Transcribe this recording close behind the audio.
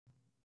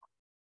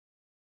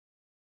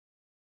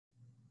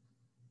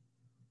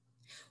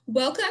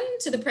Welcome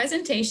to the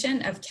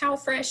presentation of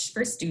CalFresh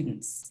for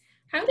Students,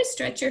 How to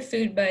Stretch Your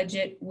Food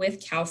Budget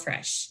with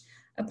CalFresh,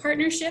 a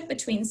partnership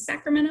between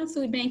Sacramento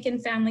Food Bank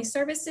and Family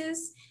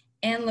Services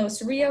and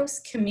Los Rios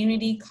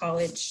Community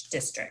College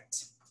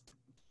District.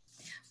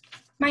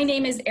 My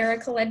name is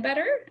Erica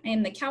Ledbetter. I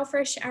am the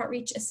CalFresh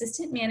Outreach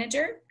Assistant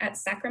Manager at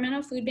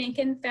Sacramento Food Bank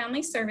and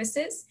Family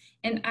Services,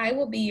 and I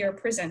will be your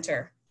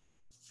presenter.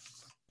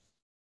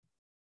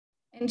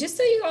 And just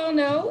so you all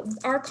know,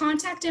 our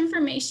contact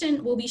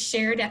information will be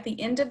shared at the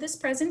end of this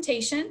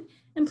presentation,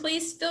 and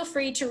please feel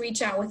free to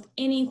reach out with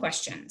any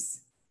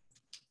questions.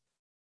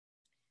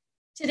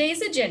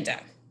 Today's agenda: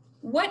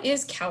 what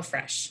is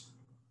CalFresh?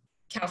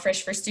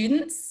 CalFresh for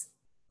Students,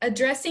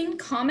 addressing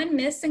common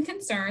myths and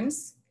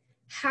concerns,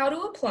 how to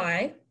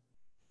apply,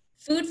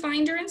 food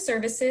finder and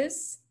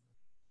services,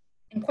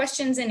 and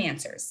questions and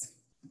answers.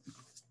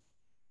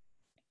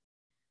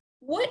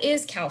 What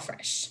is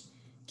CalFresh?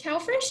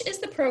 CalFresh is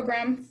the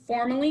program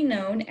formerly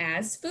known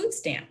as food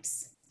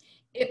stamps.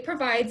 It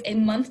provides a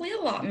monthly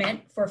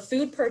allotment for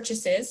food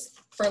purchases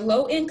for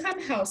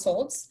low-income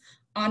households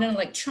on an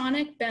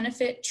electronic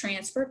benefit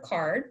transfer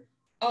card,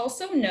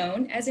 also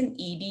known as an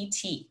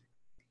EBT.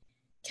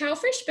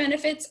 CalFresh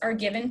benefits are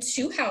given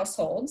to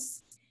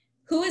households.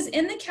 Who is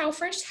in the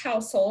CalFresh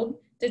household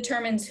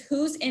determines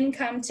whose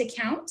income to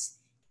count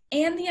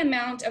and the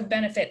amount of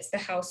benefits the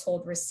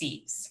household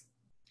receives.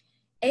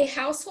 A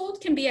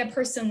household can be a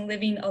person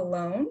living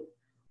alone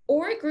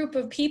or a group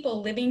of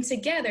people living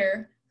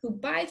together who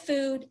buy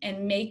food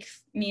and make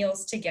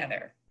meals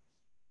together.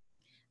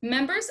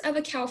 Members of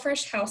a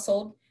CalFresh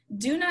household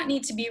do not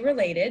need to be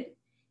related.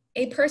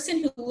 A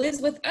person who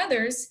lives with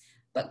others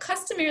but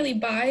customarily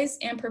buys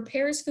and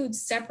prepares food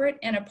separate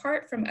and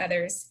apart from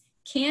others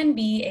can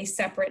be a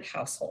separate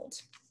household.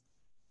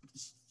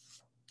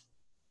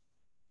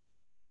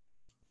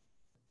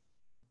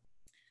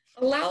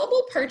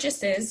 Allowable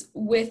purchases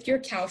with your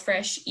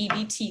CalFresh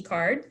EBT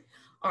card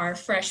are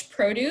fresh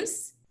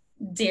produce,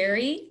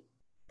 dairy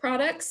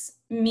products,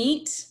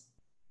 meat,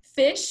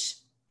 fish,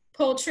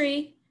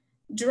 poultry,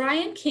 dry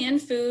and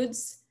canned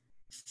foods,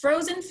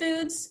 frozen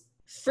foods,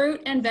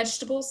 fruit and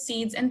vegetables,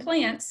 seeds, and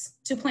plants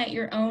to plant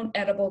your own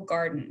edible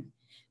garden.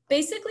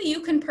 Basically, you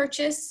can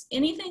purchase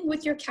anything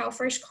with your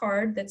CalFresh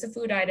card that's a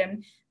food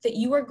item that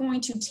you are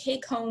going to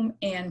take home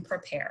and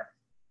prepare.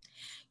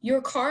 Your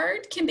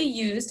card can be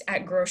used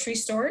at grocery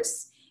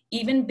stores,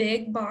 even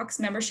big box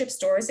membership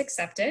stores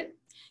accepted.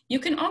 You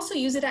can also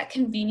use it at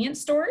convenience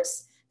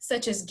stores,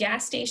 such as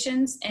gas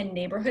stations and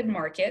neighborhood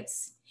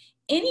markets.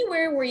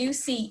 Anywhere where you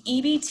see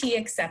EBT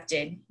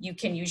accepted, you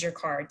can use your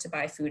card to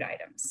buy food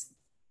items.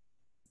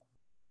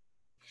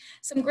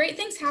 Some great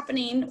things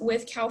happening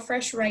with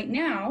CalFresh right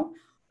now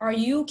are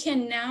you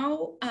can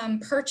now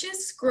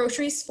purchase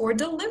groceries for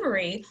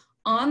delivery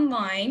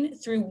online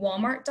through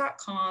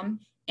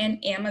Walmart.com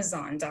and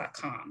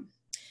Amazon.com.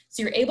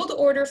 So you're able to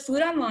order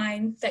food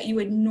online that you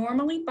would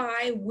normally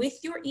buy with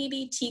your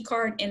EBT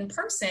card in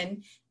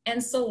person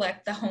and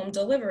select the home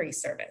delivery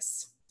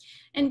service.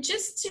 And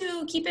just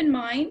to keep in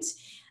mind,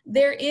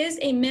 there is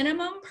a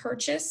minimum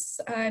purchase,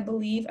 I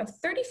believe, of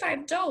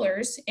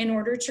 $35 in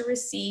order to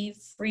receive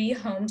free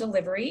home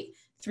delivery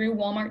through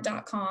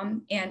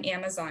Walmart.com and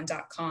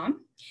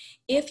Amazon.com.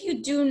 If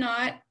you do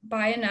not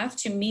buy enough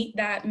to meet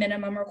that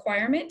minimum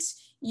requirement,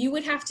 you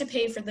would have to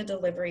pay for the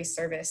delivery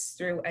service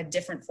through a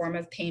different form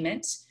of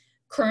payment.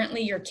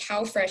 Currently, your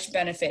CalFresh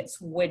benefits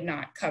would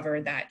not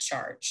cover that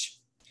charge.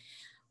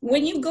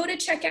 When you go to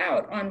check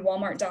out on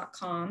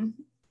Walmart.com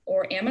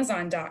or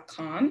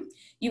Amazon.com,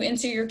 you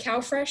enter your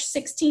CalFresh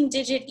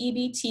 16-digit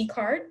EBT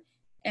card,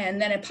 and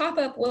then a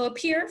pop-up will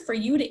appear for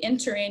you to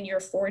enter in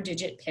your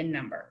 4-digit PIN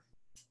number.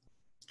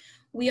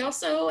 We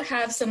also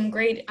have some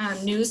great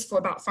news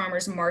about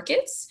farmers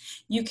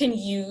markets. You can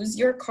use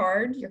your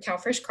card, your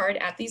CalFresh card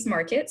at these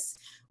markets.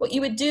 What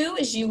you would do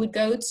is you would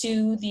go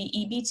to the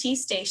EBT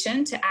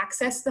station to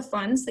access the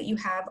funds that you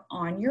have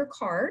on your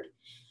card.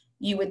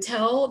 You would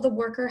tell the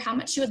worker how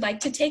much you would like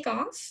to take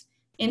off,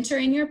 enter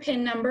in your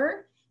PIN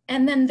number,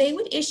 and then they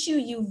would issue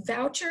you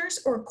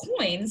vouchers or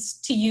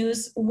coins to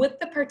use with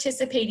the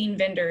participating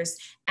vendors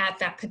at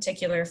that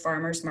particular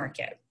farmer's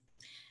market.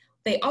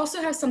 They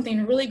also have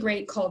something really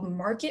great called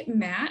Market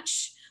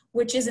Match,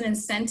 which is an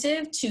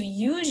incentive to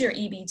use your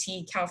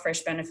EBT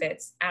CalFresh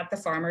benefits at the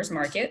farmers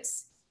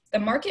markets. The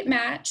Market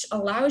Match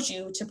allows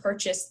you to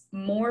purchase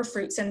more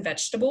fruits and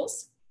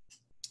vegetables,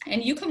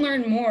 and you can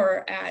learn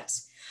more at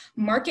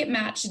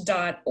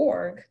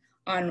marketmatch.org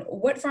on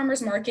what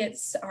farmers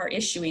markets are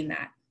issuing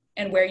that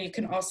and where you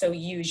can also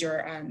use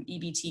your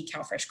EBT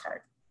CalFresh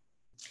card.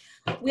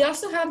 We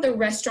also have the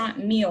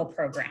Restaurant Meal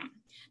Program.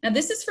 Now,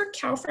 this is for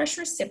CalFresh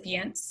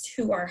recipients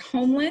who are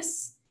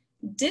homeless,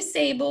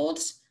 disabled,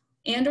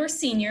 and or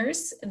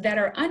seniors that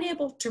are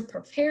unable to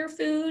prepare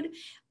food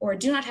or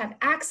do not have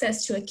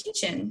access to a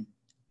kitchen.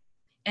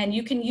 And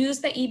you can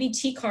use the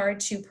EBT card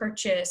to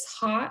purchase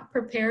hot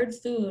prepared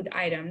food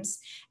items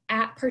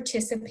at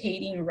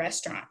participating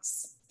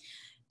restaurants.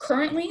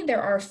 Currently,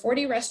 there are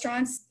 40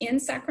 restaurants in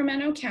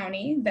Sacramento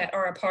County that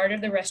are a part of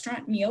the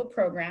restaurant meal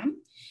program.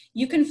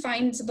 You can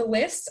find the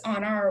list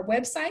on our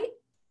website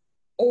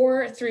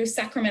or through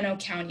Sacramento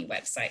County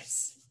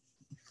websites.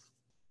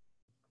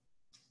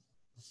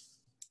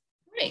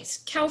 Right,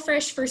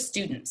 CalFresh for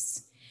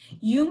students.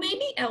 You may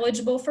be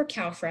eligible for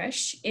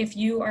CalFresh if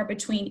you are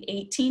between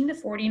 18 to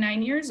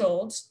 49 years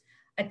old,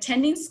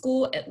 attending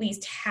school at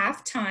least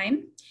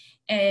half-time,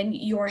 and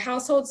your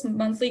household's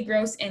monthly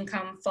gross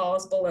income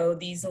falls below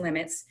these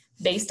limits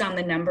based on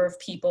the number of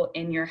people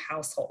in your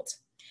household.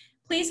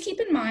 Please keep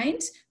in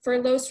mind for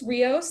Los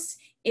Rios,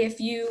 if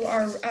you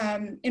are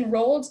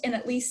enrolled in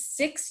at least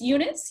 6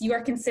 units, you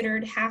are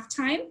considered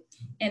half-time,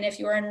 and if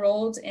you are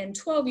enrolled in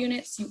 12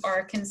 units, you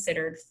are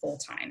considered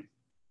full-time.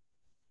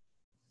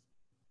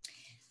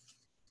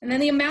 And then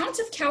the amount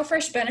of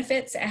CalFresh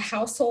benefits a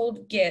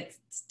household gets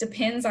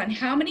depends on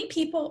how many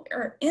people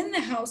are in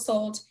the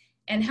household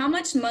and how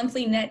much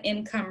monthly net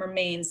income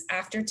remains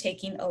after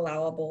taking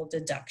allowable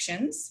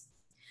deductions.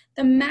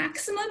 The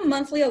maximum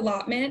monthly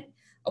allotment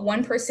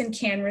one person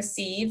can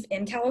receive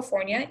in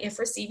California if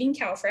receiving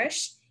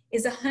CalFresh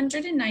is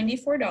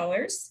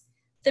 $194.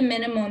 The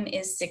minimum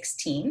is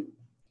 $16.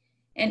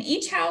 And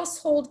each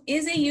household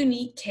is a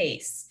unique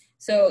case.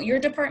 So your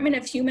Department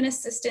of Human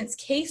Assistance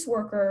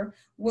caseworker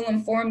will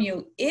inform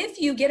you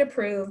if you get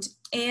approved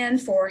and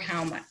for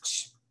how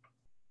much.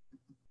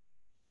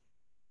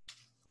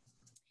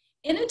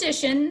 In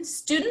addition,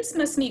 students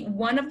must meet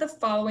one of the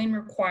following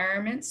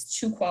requirements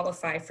to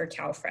qualify for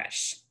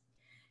CalFresh.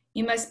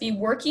 You must be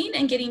working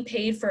and getting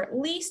paid for at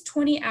least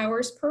 20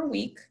 hours per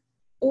week,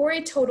 or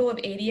a total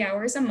of 80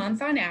 hours a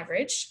month on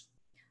average,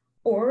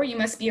 or you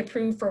must be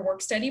approved for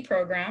work-study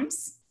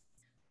programs,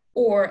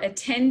 or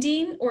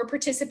attending or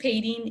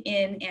participating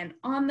in an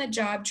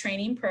on-the-job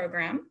training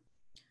program,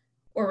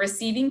 or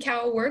receiving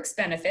CalWorks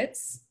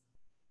benefits,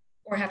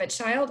 or have a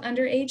child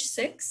under age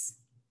 6,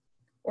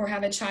 or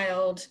have a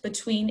child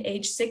between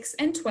age 6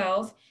 and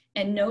 12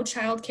 and no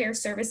child care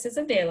services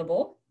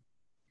available,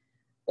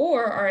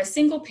 or are a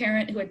single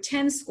parent who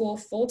attends school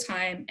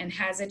full-time and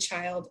has a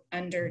child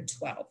under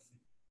 12.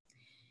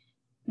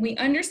 We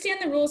understand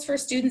the rules for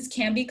students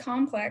can be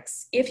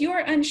complex. If you are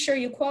unsure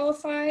you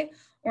qualify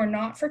or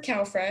not for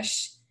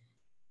CalFresh,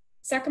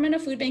 Sacramento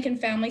Food Bank and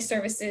Family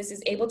Services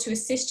is able to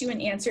assist you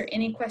and answer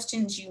any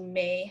questions you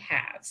may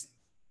have.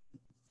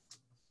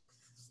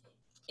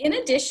 In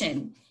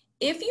addition,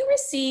 if you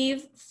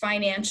receive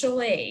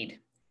financial aid,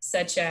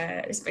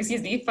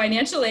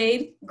 financial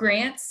aid,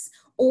 grants,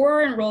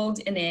 or enrolled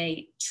in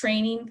a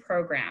training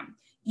program,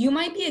 you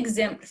might be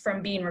exempt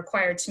from being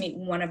required to meet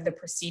one of the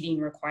preceding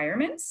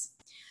requirements.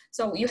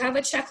 So you have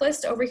a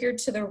checklist over here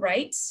to the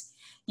right.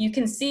 You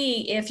can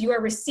see if you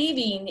are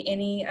receiving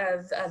any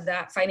of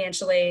that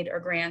financial aid or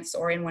grants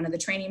or in one of the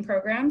training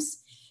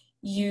programs,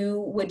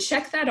 you would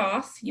check that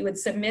off, you would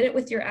submit it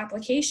with your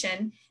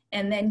application,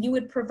 and then you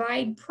would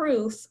provide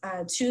proof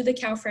to the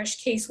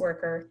CalFresh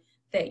caseworker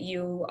that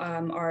you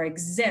are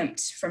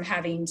exempt from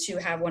having to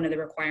have one of the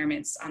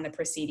requirements on the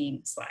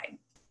preceding slide.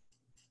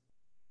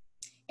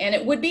 And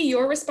it would be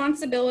your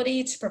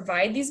responsibility to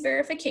provide these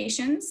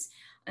verifications.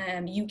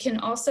 You can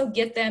also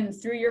get them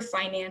through your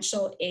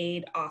financial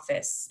aid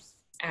office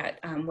at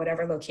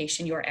whatever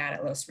location you're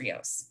at Los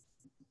Rios.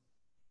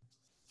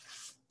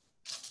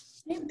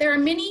 There are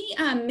many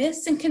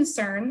myths and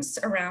concerns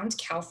around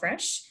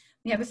CalFresh.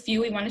 We have a few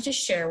we wanted to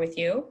share with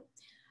you.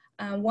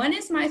 One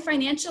is my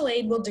financial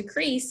aid will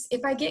decrease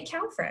if I get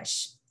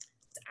CalFresh.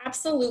 It's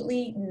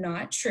absolutely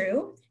not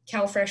true.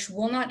 CalFresh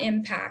will not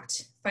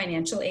impact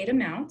financial aid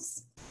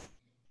amounts.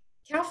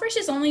 CalFresh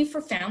is only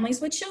for families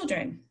with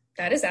children.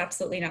 That is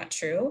absolutely not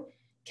true.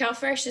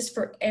 CalFresh is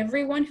for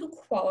everyone who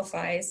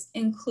qualifies,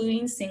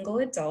 including single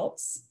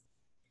adults.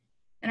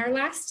 And our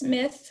last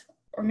myth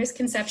or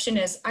misconception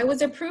is, I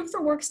was approved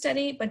for work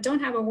study, but don't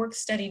have a work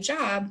study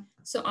job,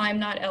 so I'm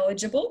not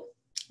eligible.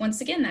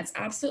 Once again, that's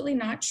absolutely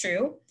not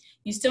true.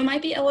 You still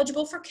might be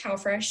eligible for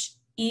CalFresh,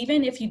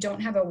 even if you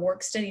don't have a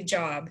work study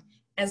job,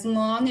 as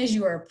long as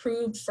you are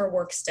approved for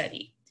work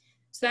study.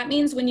 So that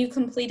means when you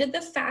completed the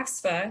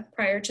FAFSA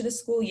prior to the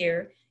school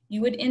year,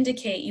 you would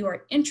indicate you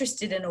are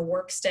interested in a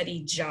work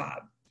study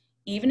job.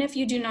 Even if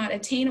you do not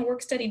attain a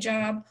work study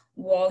job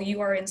while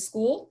you are in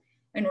school,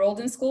 enrolled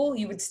in school,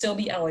 you would still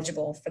be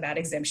eligible for that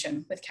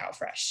exemption with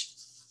CalFresh.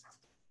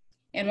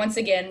 And once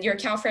again, your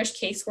CalFresh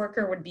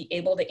caseworker would be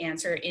able to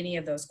answer any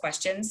of those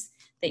questions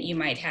that you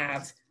might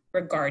have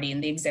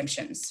regarding the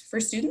exemptions for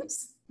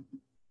students.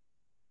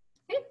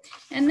 Okay.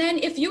 And then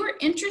if you are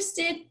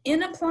interested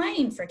in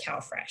applying for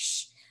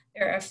CalFresh,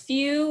 there are a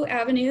few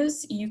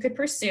avenues you could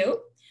pursue.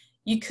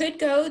 You could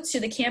go to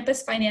the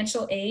campus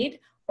financial aid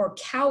or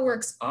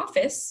CalWorks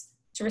office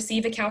to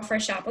receive a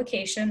CalFresh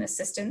application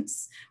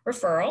assistance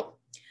referral.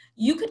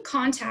 You could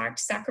contact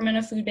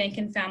Sacramento Food Bank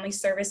and Family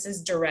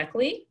Services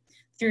directly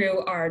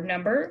through our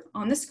number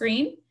on the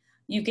screen.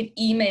 You could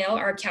email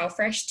our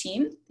CalFresh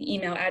team, the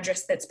email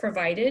address that's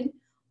provided,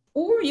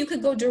 or you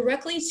could go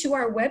directly to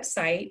our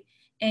website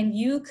and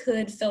you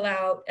could fill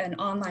out an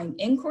online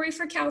inquiry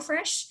for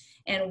CalFresh,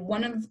 and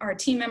one of our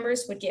team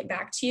members would get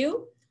back to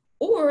you.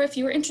 Or if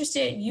you were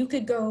interested, you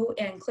could go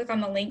and click on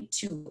the link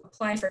to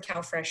apply for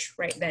CalFresh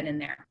right then and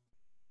there.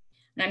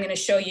 And I'm going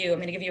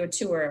to give you a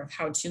tour of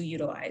how to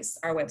utilize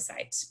our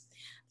website.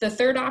 The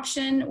third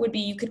option would be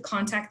you could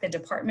contact the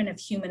Department of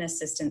Human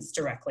Assistance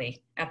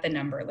directly at the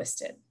number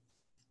listed.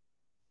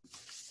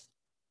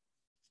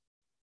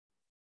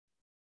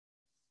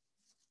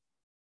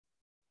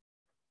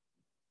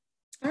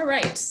 All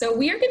right, so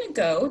we are going to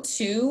go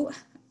to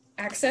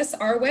access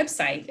our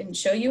website and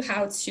show you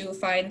how to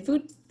find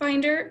Food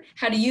Finder,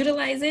 how to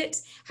utilize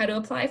it, how to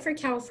apply for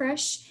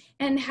CalFresh,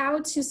 and how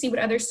to see what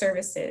other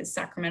services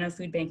Sacramento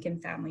Food Bank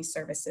and Family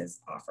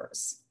Services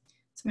offers.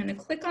 So I'm going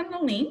to click on the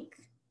link.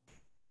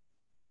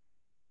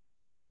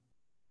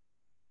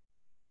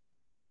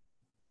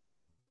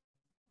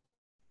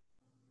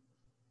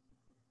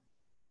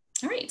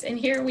 All right, and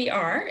here we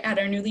are at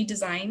our newly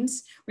redesigned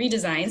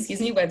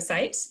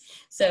website.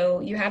 So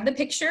you have the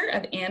picture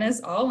of Anna's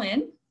All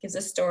In, gives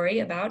a story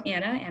about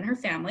Anna and her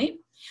family.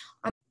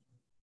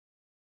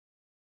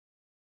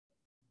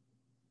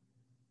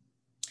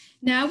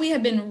 Now we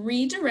have been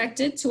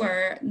redirected to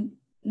our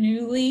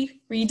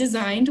newly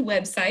redesigned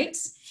website.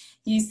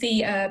 You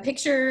see a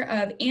picture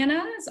of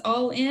Anna's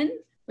All In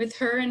with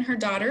her and her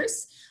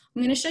daughters.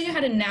 I'm going to show you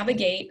how to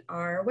navigate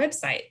our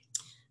website.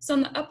 So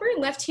in the upper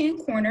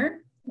left-hand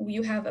corner,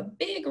 you have a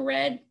big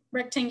red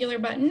rectangular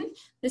button.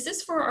 This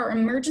is for our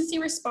emergency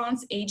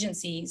response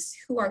agencies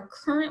who are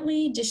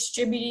currently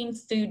distributing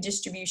food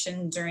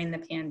distribution during the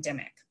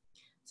pandemic.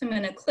 So I'm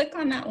going to click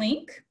on that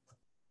link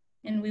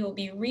and we will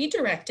be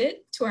redirected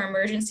to our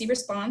emergency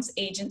response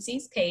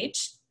agencies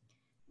page.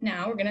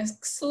 Now we're going to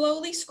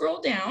slowly scroll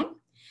down.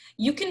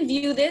 You can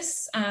view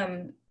this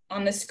on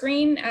the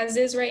screen as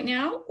is right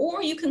now,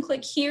 or you can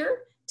click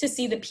here to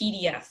see the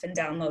PDF and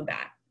download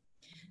that.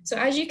 So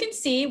as you can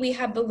see, we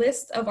have the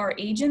list of our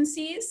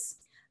agencies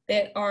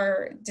that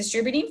are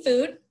distributing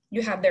food.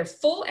 You have their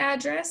full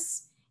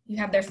address, you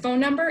have their phone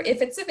number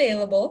if it's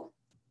available,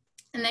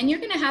 and then you're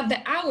going to have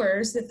the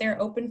hours that they're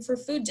open for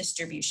food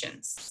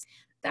distributions.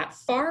 That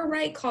far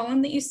right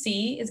column that you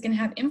see is going to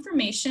have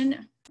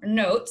information or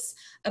notes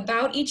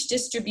about each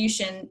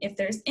distribution if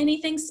there's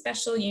anything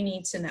special you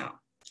need to know.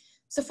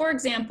 So for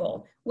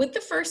example, with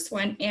the first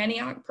one,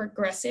 Antioch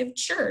Progressive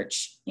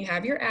Church, you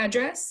have your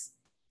address.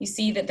 You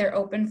see that they're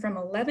open from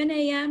 11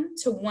 a.m.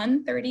 to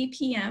 1:30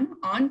 p.m.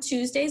 on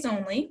Tuesdays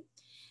only.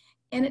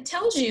 And it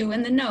tells you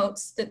in the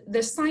notes that the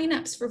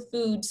signups for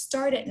food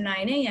start at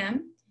 9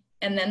 a.m.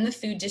 and then the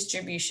food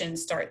distribution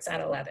starts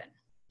at 11.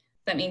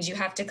 That means you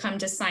have to come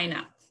to sign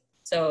up.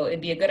 So it'd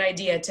be a good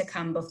idea to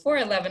come before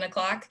 11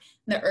 o'clock.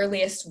 The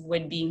earliest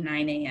would be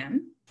 9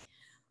 a.m.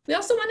 We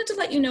also wanted to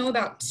let you know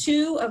about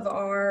two of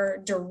our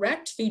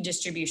direct food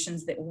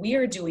distributions that we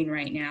are doing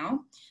right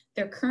now.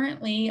 They're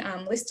currently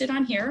listed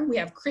on here. We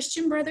have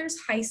Christian Brothers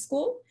High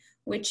School,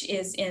 which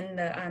is in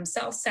the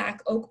South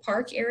Sac Oak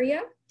Park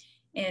area.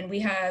 And we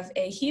have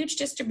a huge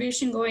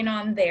distribution going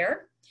on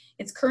there.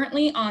 It's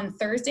currently on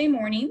Thursday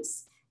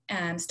mornings,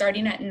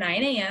 starting at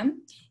 9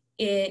 a.m.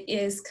 It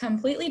is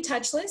completely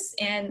touchless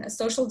and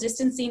social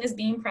distancing is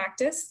being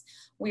practiced.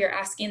 We are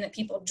asking that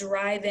people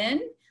drive in.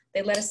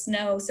 They let us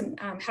know some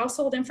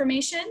household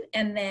information,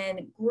 and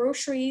then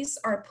groceries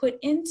are put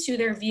into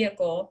their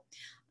vehicle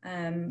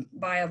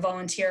by a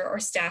volunteer or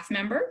staff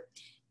member,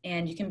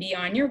 and you can be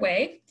on your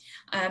way.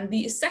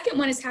 The second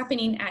one is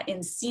happening at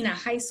Encina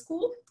High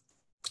School,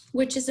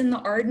 which is in the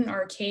Arden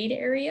Arcade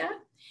area,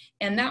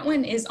 and that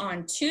one is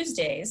on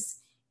Tuesdays,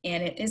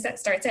 and that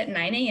starts at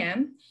 9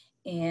 a.m.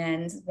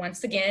 And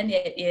once again,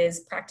 it is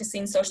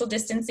practicing social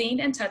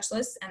distancing and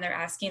touchless, and they're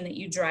asking that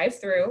you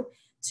drive through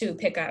to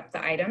pick up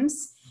the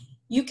items.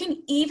 You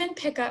can even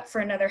pick up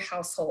for another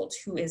household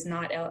who is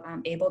not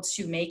able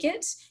to make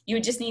it. You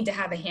would just need to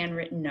have a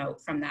handwritten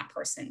note from that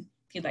person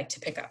if you'd like to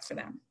pick up for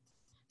them.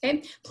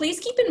 Okay,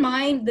 please keep in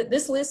mind that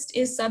this list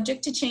is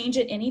subject to change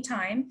at any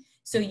time.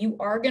 So you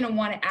are going to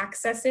want to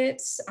access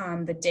it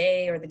the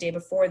day or the day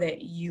before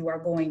that you are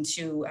going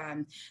to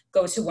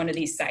go to one of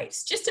these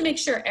sites, just to make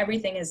sure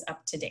everything is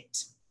up to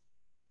date.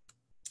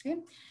 Okay,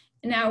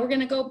 now we're going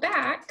to go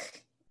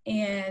back,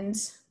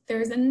 and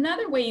there's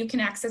another way you can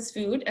access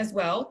food as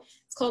well.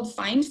 It's called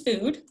Find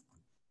Food.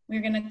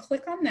 We're going to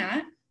click on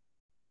that,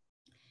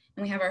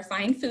 and we have our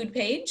Find Food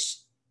page.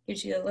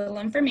 Gives you a little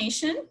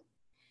information.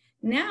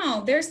 Now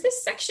there's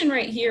this section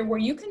right here where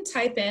you can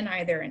type in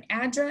either an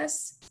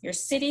address, your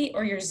city,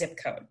 or your zip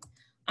code.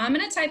 I'm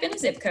going to type in a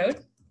zip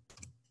code,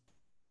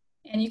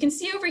 and you can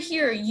see over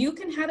here you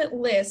can have it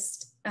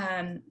list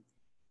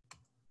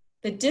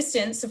the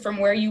distance from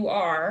where you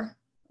are,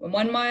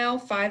 1 mile,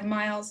 5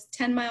 miles,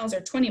 10 miles,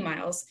 or 20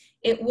 miles.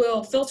 It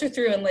will filter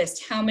through and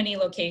list how many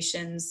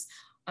locations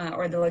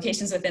or the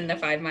locations within the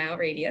 5-mile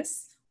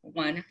radius,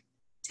 1,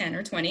 10,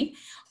 or 20.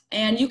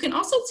 And you can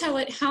also tell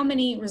it how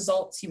many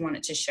results you want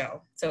it to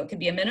show. So it could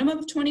be a minimum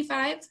of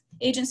 25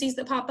 agencies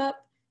that pop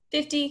up,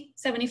 50,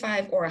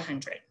 75, or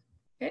 100.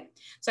 Okay,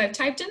 so I've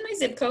typed in my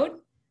zip code.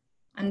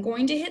 I'm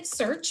going to hit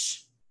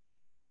search.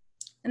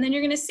 And then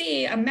you're going to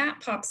see a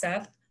map pops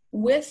up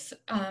with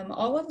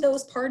all of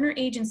those partner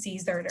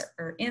agencies that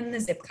are in the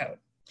zip code.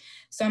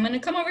 So I'm going to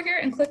come over here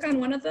and click on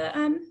one of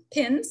the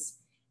pins,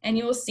 and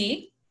you will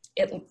see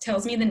it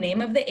tells me the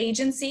name of the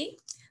agency,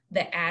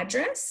 the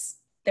address,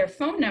 their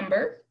phone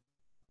number,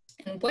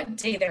 and what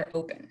day they're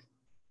open.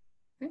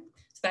 Okay?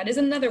 So that is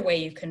another way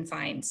you can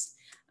find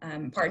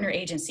partner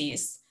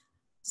agencies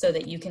so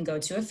that you can go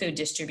to a food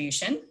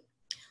distribution.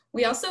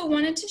 We also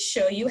wanted to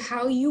show you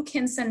how you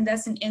can send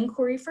us an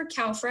inquiry for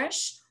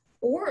CalFresh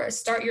or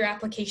start your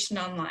application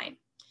online.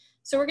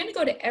 So we're going to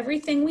go to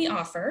everything we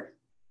offer,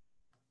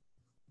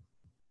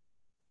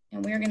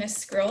 and we're going to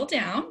scroll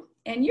down,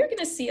 and you're going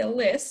to see a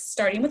list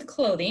starting with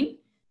clothing.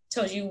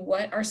 Tells you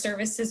what our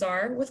services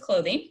are with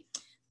clothing.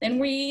 Then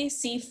we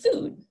see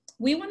food.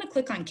 We want to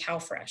click on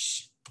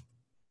CalFresh.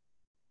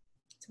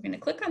 So we're going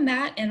to click on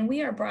that, and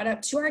we are brought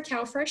up to our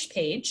CalFresh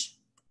page.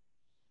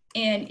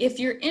 And if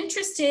you're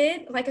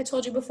interested, like I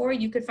told you before,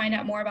 you could find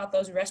out more about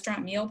those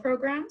restaurant meal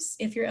programs.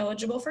 If you're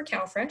eligible for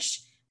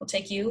CalFresh, we'll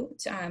take you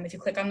to, if you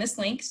click on this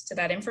link, to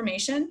that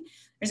information.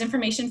 There's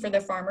information for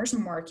the farmers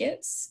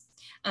markets,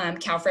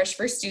 CalFresh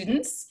for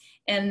students,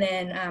 and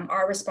then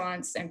our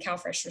response and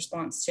CalFresh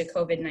response to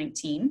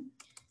COVID-19,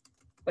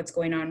 what's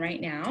going on right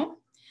now.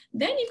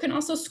 Then you can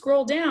also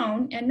scroll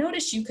down and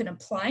notice you can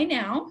apply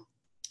now,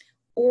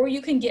 or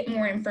you can get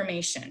more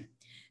information.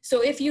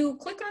 So if you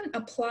click on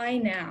apply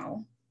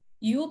now,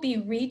 you will be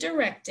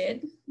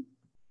redirected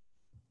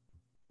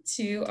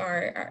to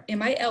our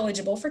am I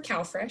eligible for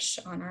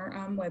CalFresh on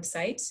our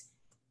website.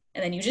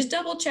 And then you just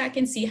double check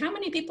and see how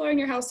many people are in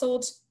your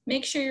household.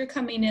 Make sure you're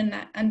coming in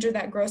under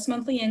that gross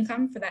monthly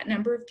income for that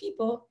number of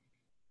people.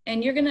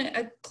 And you're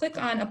gonna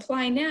click on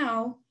apply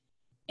now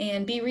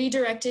and be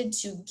redirected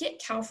to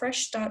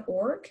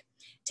getcalfresh.org.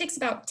 It takes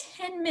about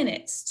 10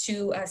 minutes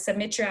to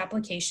submit your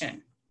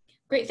application.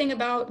 Great thing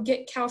about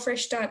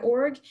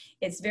getcalfresh.org,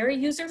 it's very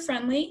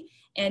user-friendly,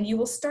 and you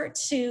will start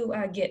to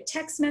get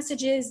text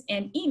messages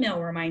and email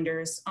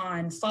reminders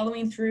on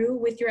following through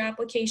with your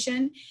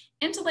application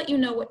and to let you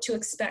know what to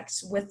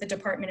expect with the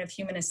Department of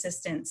Human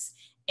Assistance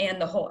and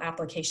the whole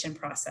application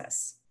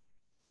process.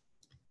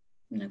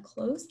 I'm gonna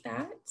close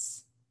that.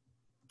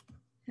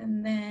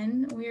 And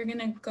then we're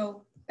gonna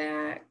go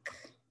back.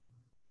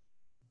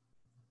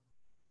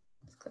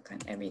 Let's click on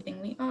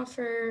everything we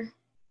offer.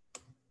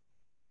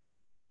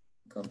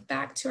 Go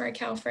back to our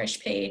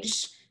CalFresh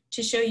page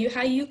to show you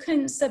how you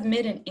can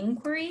submit an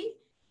inquiry.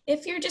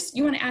 If you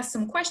want to ask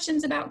some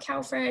questions about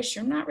CalFresh,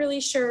 you're not really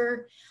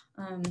sure,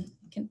 you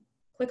can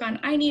click on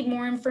I need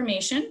more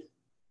information,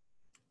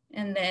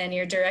 and then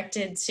you're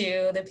directed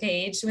to the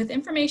page with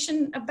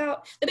information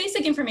about the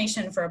basic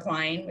information for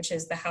applying, which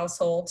is the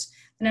household,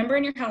 the number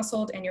in your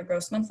household, and your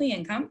gross monthly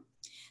income.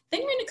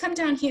 Then you're going to come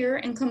down here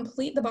and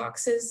complete the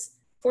boxes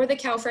for the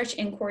CalFresh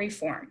inquiry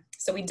form.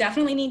 So we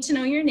definitely need to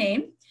know your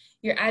name.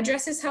 Your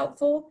address is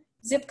helpful,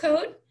 zip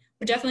code.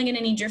 We're definitely going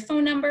to need your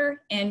phone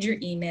number and your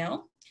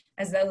email,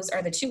 as those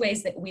are the two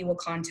ways that we will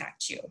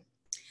contact you.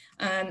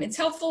 It's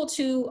helpful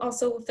to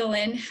also fill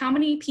in how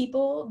many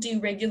people do you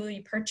regularly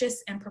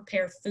purchase and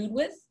prepare food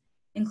with,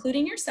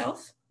 including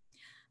yourself.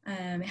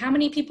 How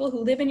many people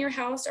who live in your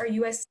house are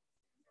U.S.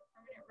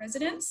 permanent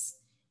residents?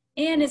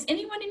 And is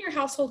anyone in your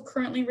household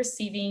currently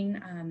receiving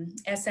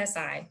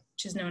SSI,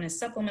 which is known as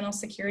Supplemental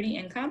Security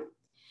Income?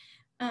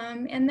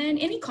 And then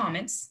any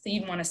comments that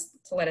you'd want us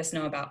to let us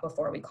know about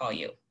before we call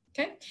you.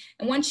 Okay,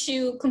 and once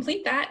you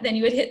complete that, then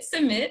you would hit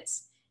submit,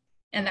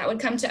 and that would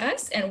come to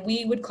us, and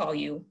we would call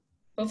you,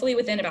 hopefully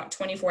within about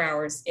 24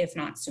 hours, if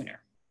not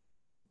sooner.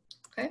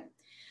 Okay,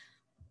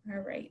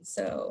 all right,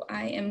 so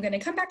I am gonna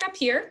come back up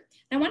here,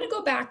 and I wanna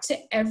go back to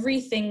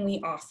everything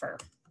we offer.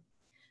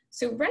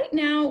 So right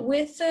now,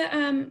 with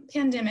the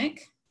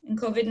pandemic and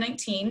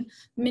COVID-19,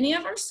 many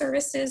of our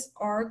services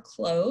are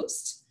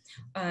closed.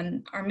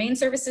 Our main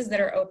services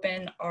that are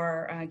open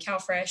are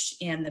CalFresh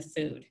and the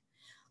food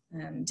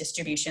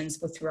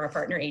distributions through our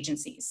partner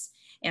agencies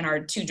and our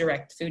 2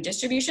 direct food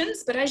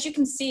distributions. But as you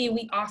can see,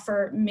 we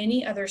offer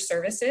many other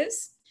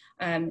services.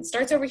 It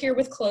starts over here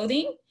with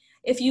clothing.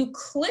 If you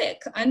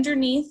click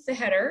underneath the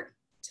header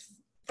to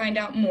find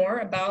out more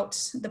about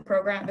the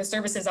program, the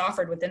services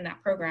offered within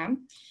that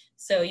program,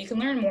 so you can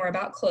learn more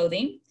about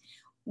clothing.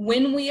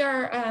 When we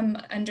are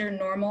under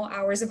normal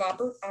hours of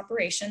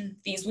operation,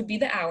 these would be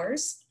the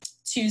hours.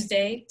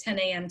 Tuesday, 10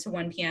 a.m. to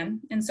 1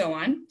 p.m. and so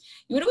on.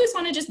 You would always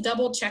want to just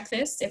double check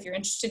this if you're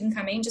interested in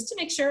coming, just to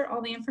make sure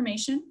all the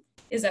information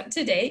is up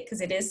to date,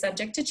 because it is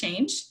subject to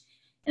change.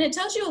 And it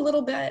tells you a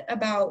little bit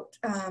about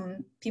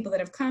people that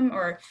have come,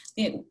 or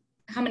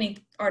how many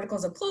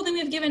articles of clothing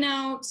we've given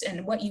out,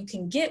 and what you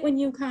can get when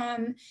you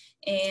come,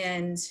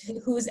 and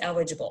who's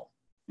eligible,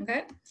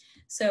 okay?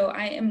 So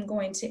I am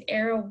going to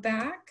arrow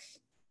back,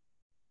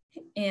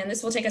 and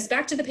this will take us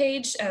back to the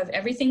page of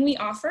everything we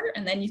offer.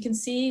 And then you can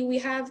see we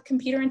have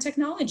computer and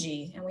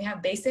technology, and we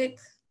have basic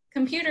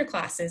computer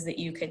classes that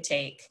you could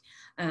take.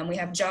 We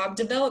have job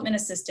development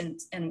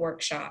assistance and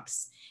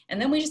workshops. And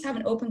then we just have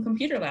an open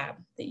computer lab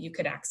that you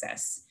could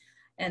access.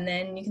 And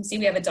then you can see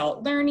we have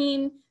adult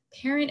learning,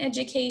 parent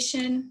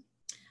education,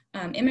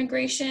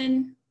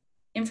 immigration,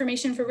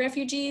 information for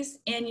refugees,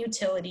 and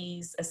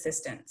utilities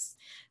assistance.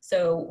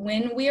 So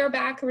when we are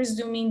back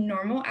resuming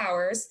normal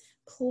hours,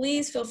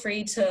 please feel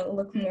free to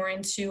look more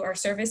into our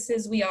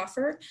services we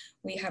offer.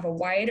 We have a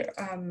wide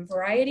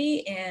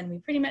variety, and we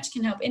pretty much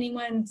can help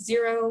anyone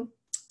 0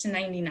 to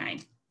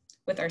 99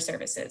 with our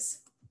services.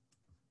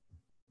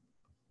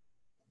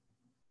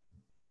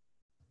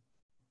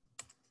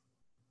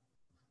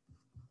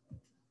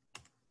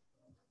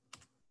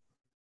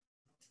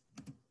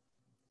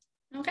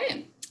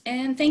 Okay,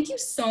 and thank you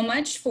so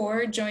much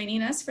for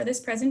joining us for this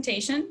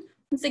presentation.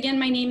 Once again,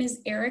 my name is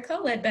Erica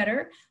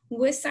Ledbetter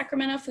with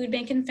Sacramento Food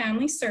Bank and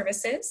Family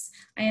Services.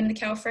 I am the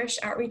CalFresh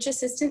Outreach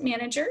Assistant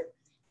Manager.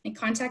 My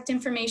contact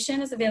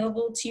information is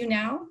available to you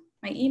now,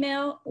 my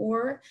email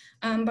or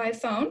by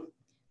phone.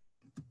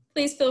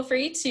 Please feel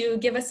free to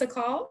give us a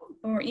call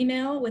or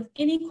email with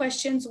any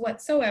questions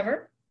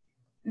whatsoever.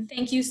 And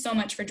thank you so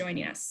much for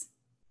joining us.